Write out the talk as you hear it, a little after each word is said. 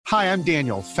Hi, I'm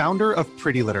Daniel, founder of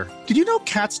Pretty Litter. Did you know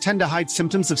cats tend to hide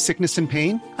symptoms of sickness and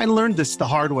pain? I learned this the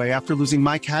hard way after losing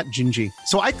my cat, Gingy.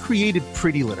 So I created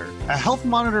Pretty Litter, a health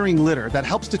monitoring litter that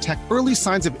helps detect early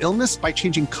signs of illness by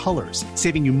changing colors,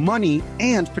 saving you money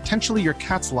and potentially your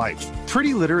cat's life.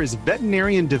 Pretty Litter is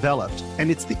veterinarian developed, and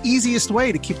it's the easiest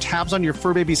way to keep tabs on your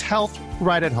fur baby's health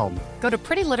right at home. Go to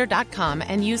prettylitter.com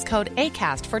and use code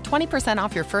ACAST for 20%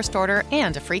 off your first order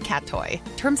and a free cat toy.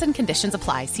 Terms and conditions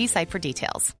apply. See site for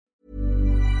details.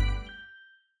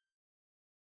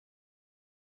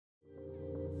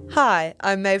 Hi,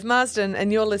 I'm Maeve Marsden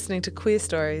and you're listening to Queer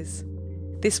Stories.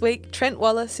 This week, Trent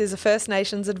Wallace is a First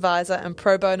Nations advisor and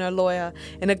pro bono lawyer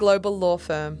in a global law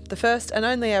firm, the first and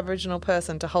only Aboriginal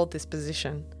person to hold this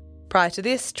position. Prior to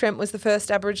this, Trent was the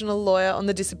first Aboriginal lawyer on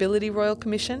the Disability Royal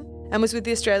Commission and was with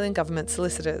the Australian Government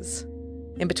solicitors.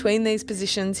 In between these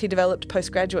positions, he developed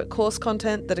postgraduate course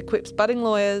content that equips budding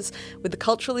lawyers with the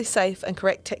culturally safe and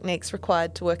correct techniques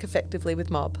required to work effectively with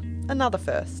mob. Another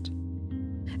first.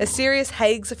 A serious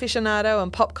Hagues aficionado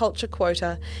and pop culture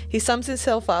quoter, he sums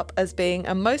himself up as being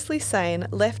a mostly sane,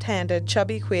 left-handed,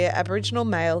 chubby, queer Aboriginal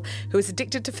male who is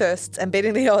addicted to firsts and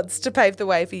beating the odds to pave the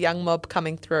way for young mob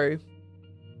coming through.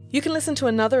 You can listen to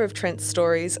another of Trent's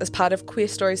stories as part of Queer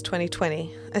Stories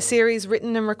 2020, a series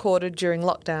written and recorded during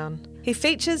lockdown. He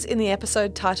features in the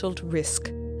episode titled Risk,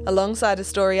 alongside a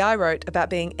story I wrote about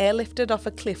being airlifted off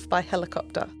a cliff by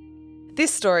helicopter.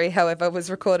 This story, however,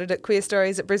 was recorded at Queer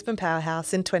Stories at Brisbane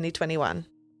Powerhouse in 2021.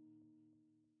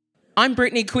 I'm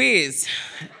Brittany Queers,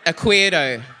 a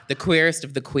queerdo, the queerest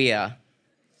of the queer.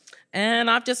 And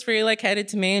I've just relocated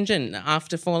to Meanjin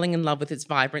after falling in love with its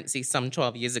vibrancy some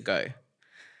 12 years ago.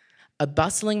 A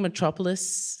bustling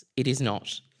metropolis, it is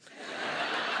not.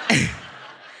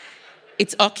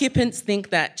 Its occupants think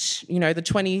that, the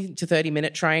 20 to 30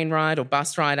 minute train ride or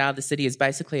bus ride out of the city is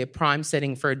basically a prime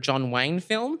setting for a John Wayne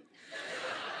film.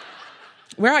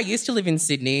 Where I used to live in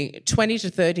Sydney, 20 to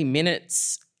 30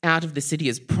 minutes out of the city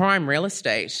is prime real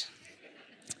estate.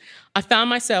 I found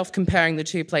myself comparing the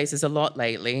two places a lot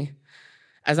lately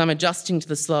as I'm adjusting to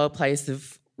the slower pace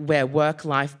of where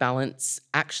work-life balance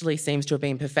actually seems to have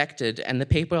been perfected and the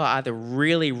people are either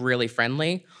really, really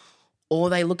friendly or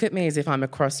they look at me as if I'm a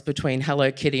cross between Hello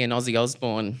Kitty and Ozzy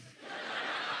Osbourne.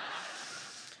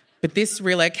 But this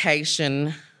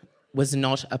relocation was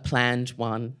not a planned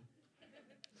one.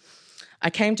 I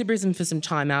came to Brisbane for some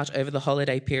time out over the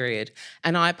holiday period,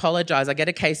 and I apologise, I get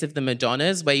a case of the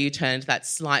Madonnas where you turn to that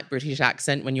slight British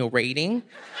accent when you're reading.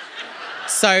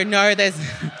 So no, there's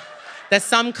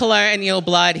some colonial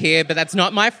blood here, but that's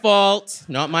not my fault.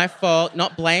 Not my fault.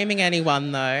 Not blaming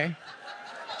anyone, though.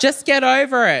 Just get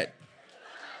over it.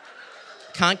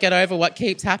 Can't get over what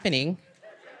keeps happening.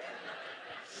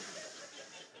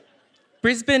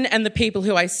 Brisbane and the people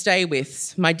who I stay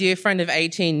with, my dear friend of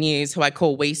 18 years who I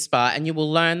call Whisper, and you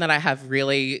will learn that I have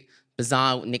really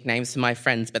bizarre nicknames for my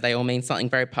friends, but they all mean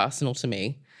something very personal to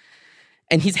me.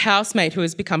 And his housemate who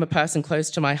has become a person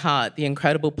close to my heart, the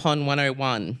incredible Pon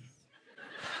 101.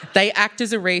 They act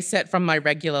as a reset from my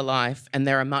regular life and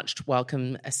they're a much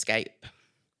welcome escape.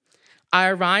 I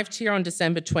arrived here on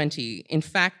December 20. In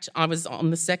fact, I was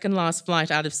on the second last flight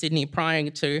out of Sydney prior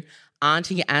to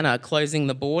Auntie Anna closing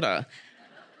the border.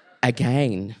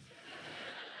 Again.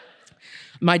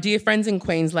 My dear friends in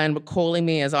Queensland were calling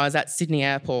me as I was at Sydney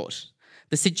Airport.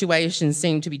 The situation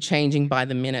seemed to be changing by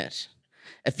the minute.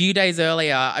 A few days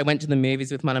earlier, I went to the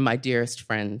movies with one of my dearest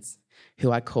friends,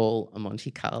 who I call a Monte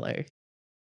Carlo.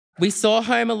 We saw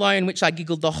Home Alone, which I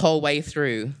giggled the whole way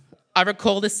through. I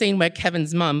recall the scene where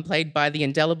Kevin's mum, played by the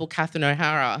indelible Catherine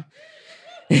O'Hara,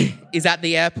 is at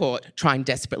the airport trying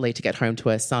desperately to get home to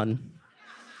her son.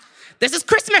 This is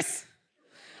Christmas!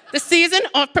 The season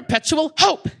of perpetual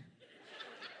hope.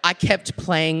 I kept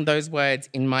playing those words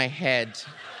in my head.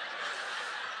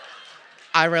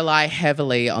 I rely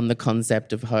heavily on the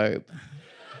concept of hope.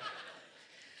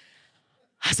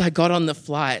 As I got on the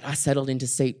flight, I settled into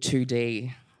seat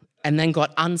 2D and then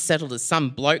got unsettled as some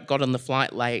bloke got on the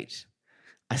flight late.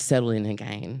 I settled in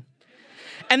again.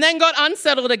 And then got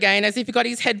unsettled again as if he got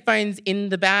his headphones in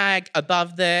the bag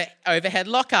above the overhead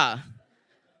locker.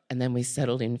 And then we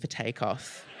settled in for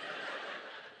takeoff.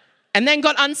 And then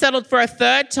got unsettled for a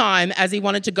third time as he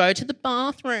wanted to go to the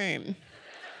bathroom.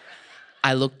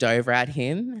 I looked over at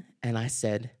him and I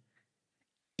said,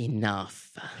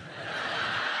 enough.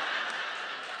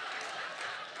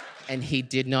 And he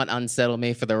did not unsettle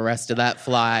me for the rest of that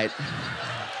flight.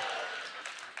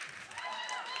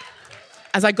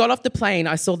 As I got off the plane,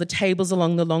 I saw the tables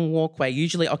along the long walkway,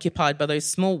 usually occupied by those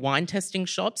small wine testing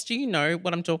shops. Do you know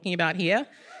what I'm talking about here?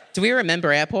 Do we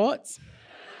remember airports?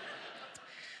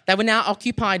 They were now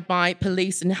occupied by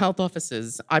police and health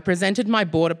officers. I presented my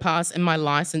border pass and my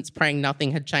licence, praying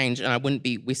nothing had changed and I wouldn't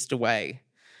be whisked away.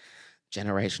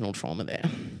 Generational trauma there.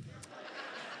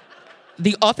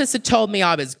 The officer told me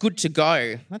I was good to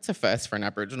go. That's a first for an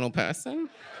Aboriginal person.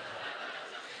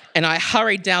 And I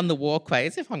hurried down the walkway,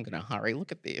 as if I'm going to hurry.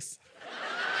 Look at this.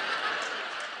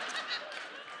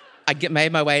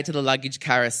 Made my way to the luggage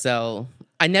carousel.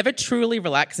 I never truly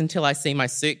relax until I see my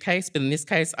suitcase, but in this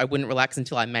case, I wouldn't relax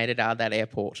until I made it out of that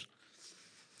airport.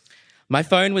 My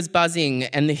phone was buzzing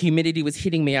and the humidity was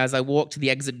hitting me as I walked to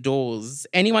the exit doors.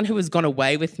 Anyone who has gone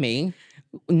away with me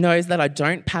knows that I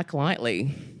don't pack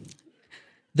lightly.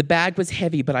 The bag was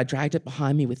heavy, but I dragged it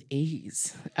behind me with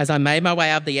ease. As I made my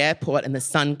way out of the airport and the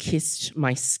sun kissed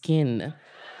my skin,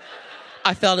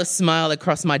 I felt a smile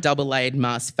across my double-layered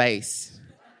mask face.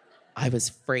 I was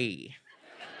free.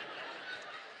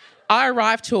 I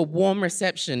arrived to a warm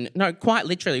reception. No, quite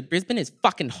literally, Brisbane is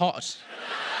fucking hot.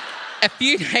 A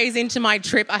few days into my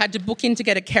trip, I had to book in to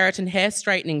get a keratin hair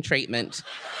straightening treatment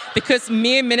because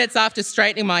mere minutes after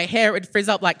straightening my hair, it would frizz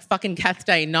up like fucking Cath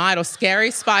Day night or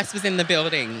Scary Spice was in the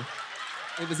building.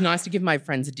 It was nice to give my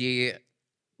friends a dear,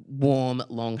 warm,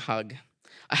 long hug.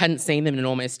 I hadn't seen them in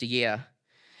almost a year.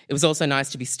 It was also nice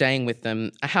to be staying with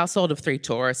them. A household of 3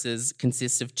 Tauruses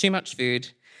consists of too much food,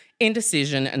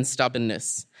 indecision and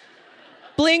stubbornness.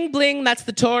 Bling, bling, that's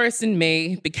the Taurus in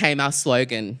me, became our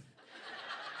slogan.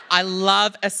 I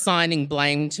love assigning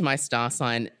blame to my star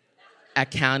sign.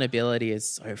 Accountability is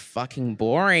so fucking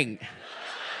boring.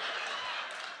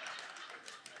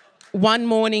 One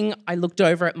morning, I looked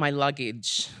over at my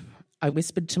luggage. I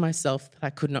whispered to myself that I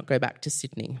could not go back to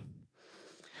Sydney.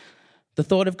 The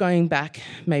thought of going back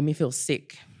made me feel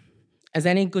sick. As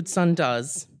any good son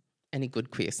does, any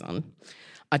good queer son,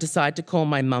 I decided to call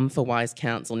my mum for wise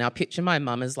counsel. Now picture my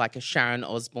mum as like a Sharon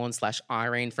Osbourne /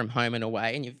 Irene from Home and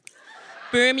Away, and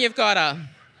you've got her.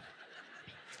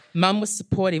 Mum was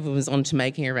supportive and was on to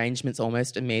making arrangements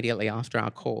almost immediately after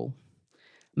our call.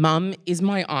 Mum is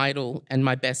my idol and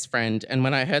my best friend, and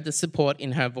when I heard the support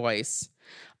in her voice,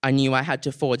 I knew I had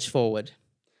to forge forward.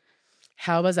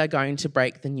 How was I going to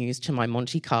break the news to my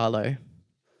Monte Carlo?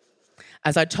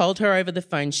 As I told her over the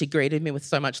phone, she greeted me with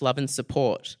so much love and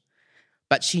support.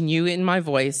 But she knew in my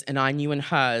voice and I knew in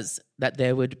hers that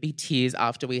there would be tears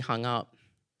after we hung up.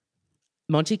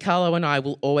 Monte Carlo and I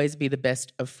will always be the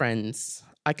best of friends.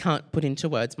 I can't put into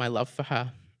words my love for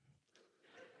her.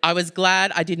 I was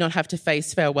glad I did not have to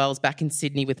face farewells back in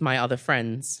Sydney with my other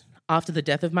friends. After the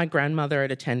death of my grandmother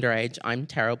at a tender age, I'm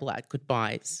terrible at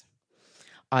goodbyes.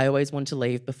 I always want to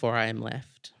leave before I am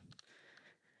left.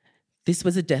 This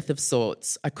was a death of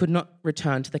sorts. I could not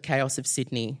return to the chaos of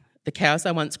Sydney. The chaos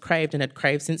I once craved and had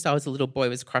craved since I was a little boy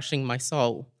was crushing my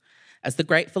soul. As the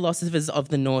great philosophers of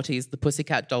the noughties, the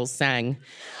Pussycat Dolls sang,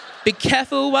 "Be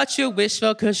careful what you wish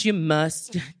for, because you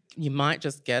might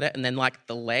just get it," and then like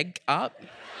the leg up.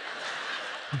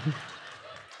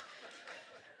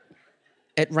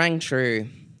 It rang true.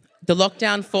 The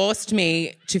lockdown forced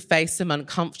me to face some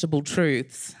uncomfortable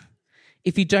truths.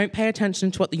 If you don't pay attention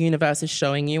to what the universe is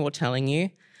showing you or telling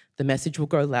you, the message will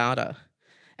grow louder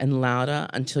and louder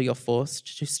until you're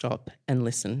forced to stop and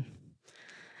listen.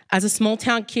 As a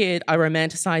small-town kid, I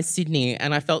romanticised Sydney,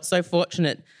 and I felt so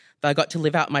fortunate that I got to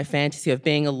live out my fantasy of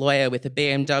being a lawyer with a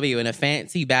BMW and a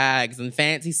fancy bags and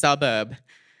fancy suburb.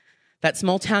 That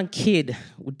small-town kid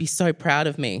would be so proud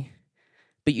of me.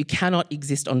 But you cannot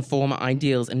exist on former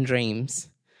ideals and dreams.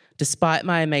 Despite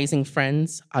my amazing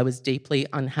friends, I was deeply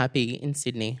unhappy in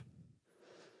Sydney.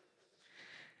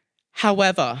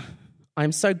 However,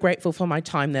 I'm so grateful for my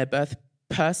time there, both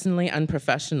personally and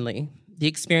professionally. The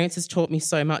experience has taught me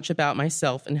so much about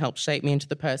myself and helped shape me into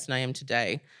the person I am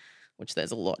today, which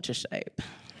there's a lot to shape.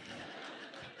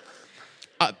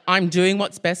 I'm doing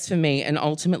what's best for me, and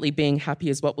ultimately being happy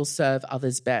is what will serve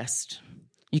others best.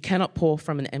 You cannot pour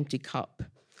from an empty cup.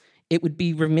 It would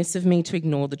be remiss of me to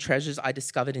ignore the treasures I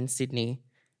discovered in Sydney.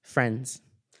 Friends.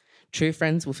 True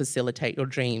friends will facilitate your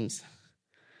dreams.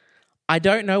 I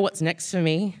don't know what's next for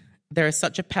me. There is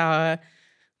such a power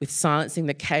with silencing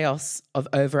the chaos of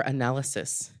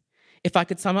over-analysis. If I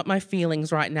could sum up my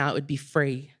feelings right now, it would be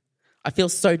free. I feel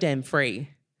so damn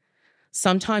free.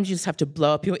 Sometimes you just have to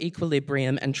blow up your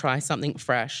equilibrium and try something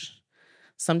fresh.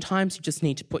 Sometimes you just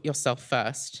need to put yourself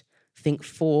first. Think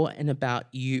for and about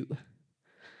you.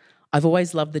 I've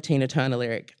always loved the Tina Turner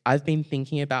lyric, "I've been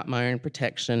thinking about my own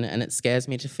protection and it scares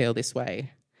me to feel this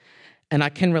way." And I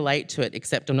can relate to it,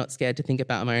 except I'm not scared to think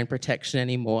about my own protection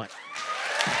anymore.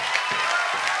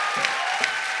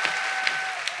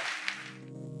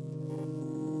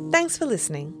 Thanks for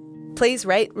listening. Please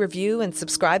rate, review and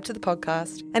subscribe to the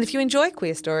podcast. And if you enjoy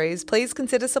Queer Stories, please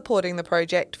consider supporting the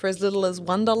project for as little as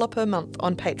 $1 per month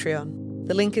on Patreon.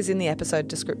 The link is in the episode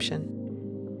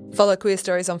description. Follow Queer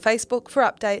Stories on Facebook for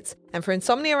updates, and for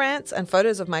insomnia rants and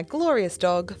photos of my glorious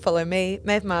dog, follow me,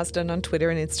 Maeve Marsden, on Twitter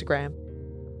and Instagram.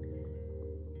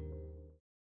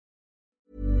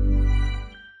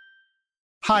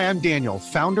 Hi, I'm Daniel,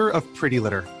 founder of Pretty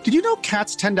Litter. Did you know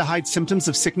cats tend to hide symptoms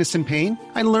of sickness and pain?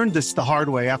 I learned this the hard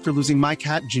way after losing my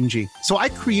cat, Gingy. So I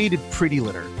created Pretty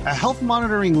Litter, a health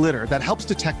monitoring litter that helps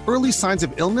detect early signs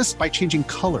of illness by changing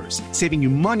colors, saving you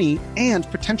money and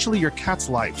potentially your cat's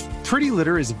life. Pretty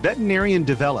Litter is veterinarian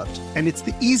developed, and it's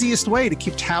the easiest way to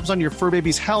keep tabs on your fur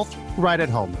baby's health right at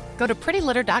home. Go to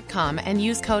prettylitter.com and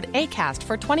use code ACAST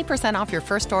for 20% off your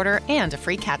first order and a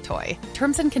free cat toy.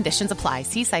 Terms and conditions apply.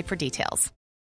 See site for details.